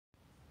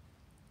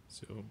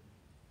So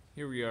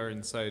here we are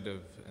inside of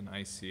an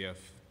ICF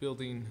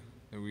building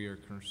that we are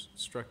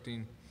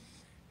constructing,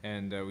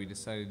 and we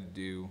decided to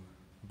do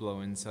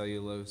blow-in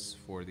cellulose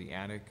for the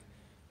attic.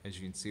 As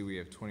you can see, we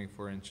have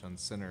 24-inch on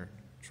center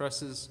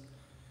trusses,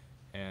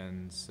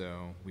 and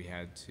so we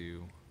had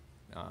to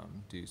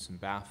do some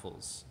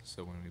baffles,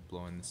 so when we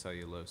blow in the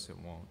cellulose it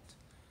won't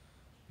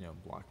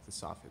block the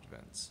soffit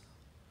vents.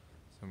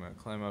 So I'm going to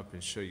climb up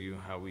and show you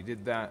how we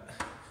did that,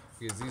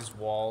 because these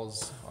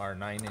walls are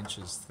 9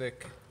 inches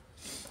thick.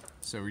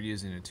 So we're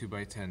using a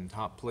 2x10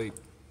 top plate.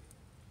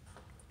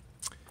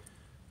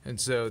 And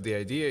so the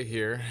idea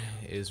here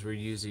is we're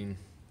using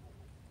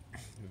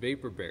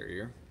vapor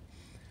barrier,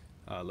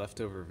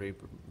 leftover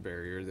vapor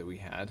barrier that we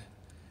had,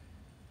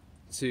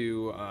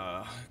 to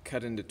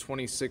cut into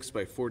 26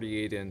 by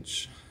 48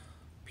 inch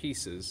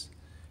pieces,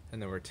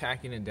 and then we're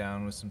tacking it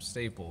down with some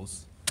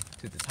staples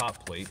to the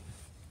top plate,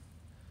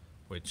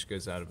 which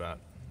goes out about,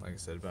 like I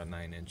said, about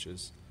 9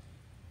 inches.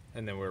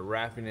 And then we're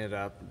wrapping it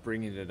up,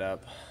 bringing it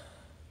up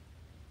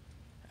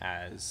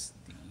as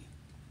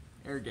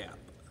the air gap,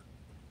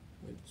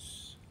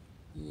 which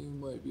you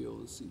might be able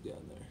to see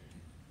down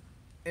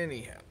there.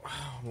 Anyhow,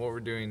 what we're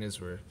doing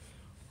is we're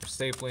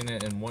stapling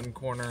it in one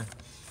corner,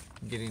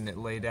 getting it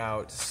laid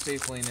out,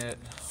 stapling it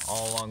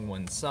all along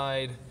one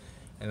side,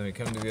 and then we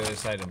come to the other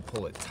side and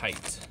pull it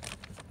tight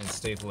and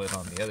staple it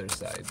on the other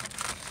side,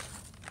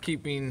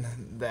 keeping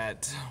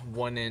that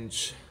 1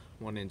 inch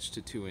to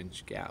 2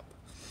 inch gap.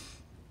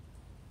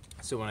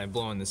 So when I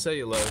blow in the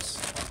cellulose,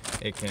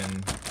 it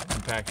can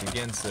impact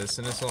against this,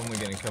 and it's only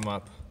going to come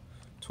up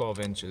 12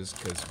 inches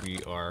because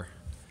we are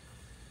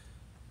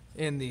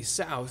in the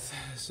south,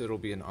 so it'll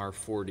be an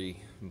R40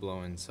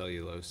 blow-in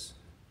cellulose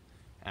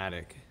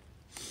attic.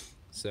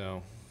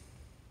 So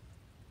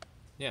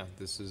yeah,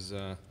 this is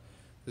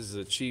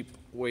a cheap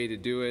way to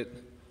do it.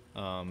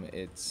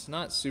 It's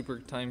not super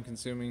time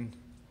consuming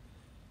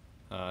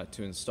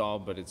to install,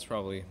 but it's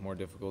probably more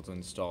difficult to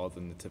install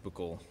than the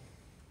typical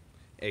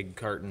egg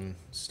carton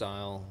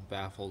style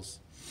baffles.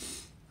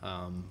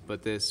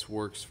 But this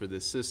works for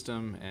this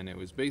system, and it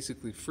was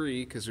basically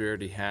free because we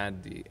already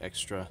had the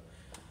extra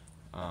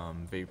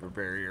vapor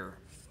barrier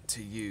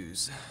to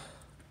use.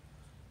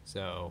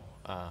 So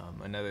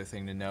another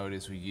thing to note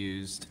is we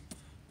used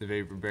the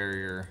vapor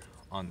barrier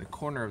on the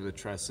corner of the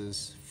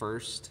trusses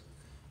first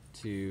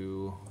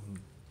to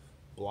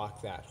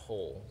block that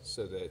hole,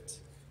 so that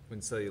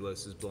when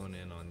cellulose is blown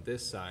in on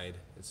this side,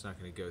 it's not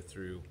going to go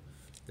through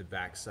the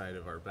back side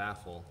of our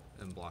baffle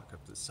and block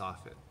up the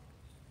soffit.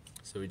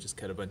 So we just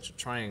cut a bunch of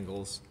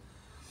triangles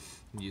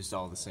and used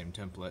all the same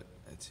template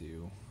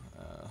to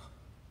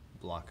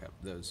block up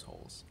those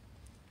holes.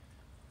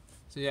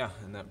 So yeah,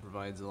 and that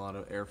provides a lot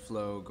of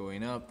airflow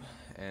going up,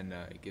 and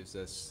it gives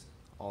us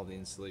all the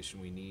insulation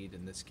we need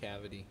in this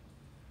cavity.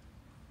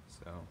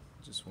 So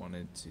just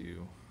wanted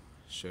to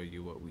show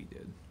you what we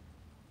did.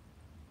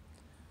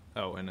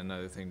 Oh, and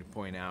another thing to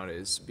point out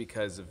is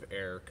because of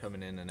air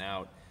coming in and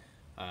out,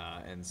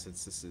 and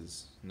since this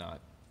is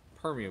not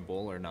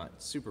permeable, or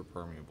not super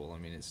permeable, I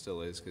mean it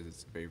still is because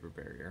it's a vapor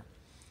barrier,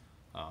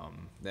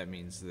 that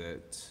means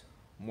that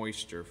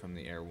moisture from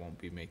the air won't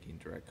be making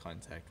direct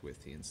contact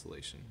with the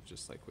insulation,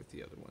 just like with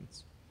the other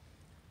ones.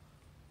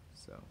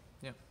 So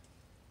yeah.